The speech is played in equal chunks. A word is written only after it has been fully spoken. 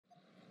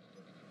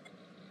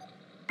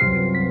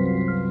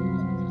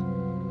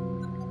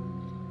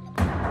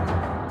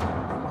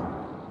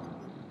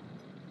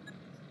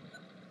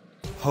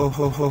Ho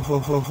ho ho ho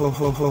ho ho ho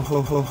ho ho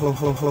ho ho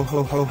ho ho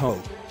ho ho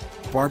ho.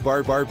 Bar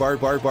bar bar bar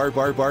bar bar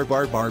bar bar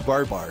bar bar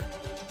bar bar.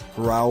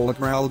 Growl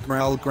growl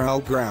growl growl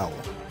growl.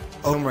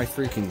 Oh my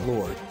freaking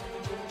lord.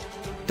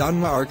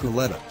 Donna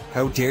Archuletba,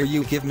 how dare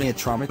you give me a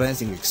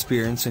traumatizing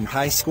experience in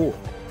high school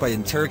by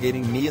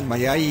interrogating me in my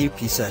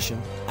IEP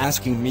session,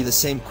 asking me the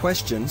same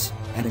questions,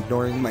 and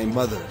ignoring my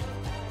mother.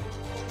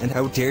 And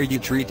how dare you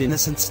treat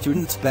innocent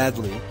students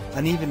badly,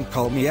 and even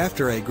call me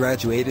after I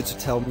graduated to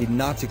tell me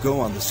not to go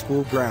on the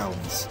school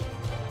grounds.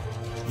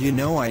 You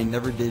know I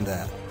never did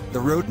that. The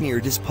road near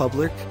is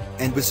public,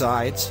 and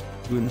besides,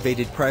 you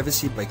invaded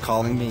privacy by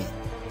calling me.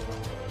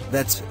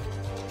 That's it.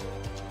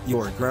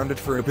 You're grounded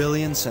for a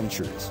billion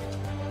centuries.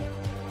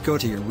 Go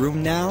to your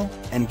room now,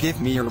 and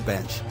give me your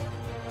bench.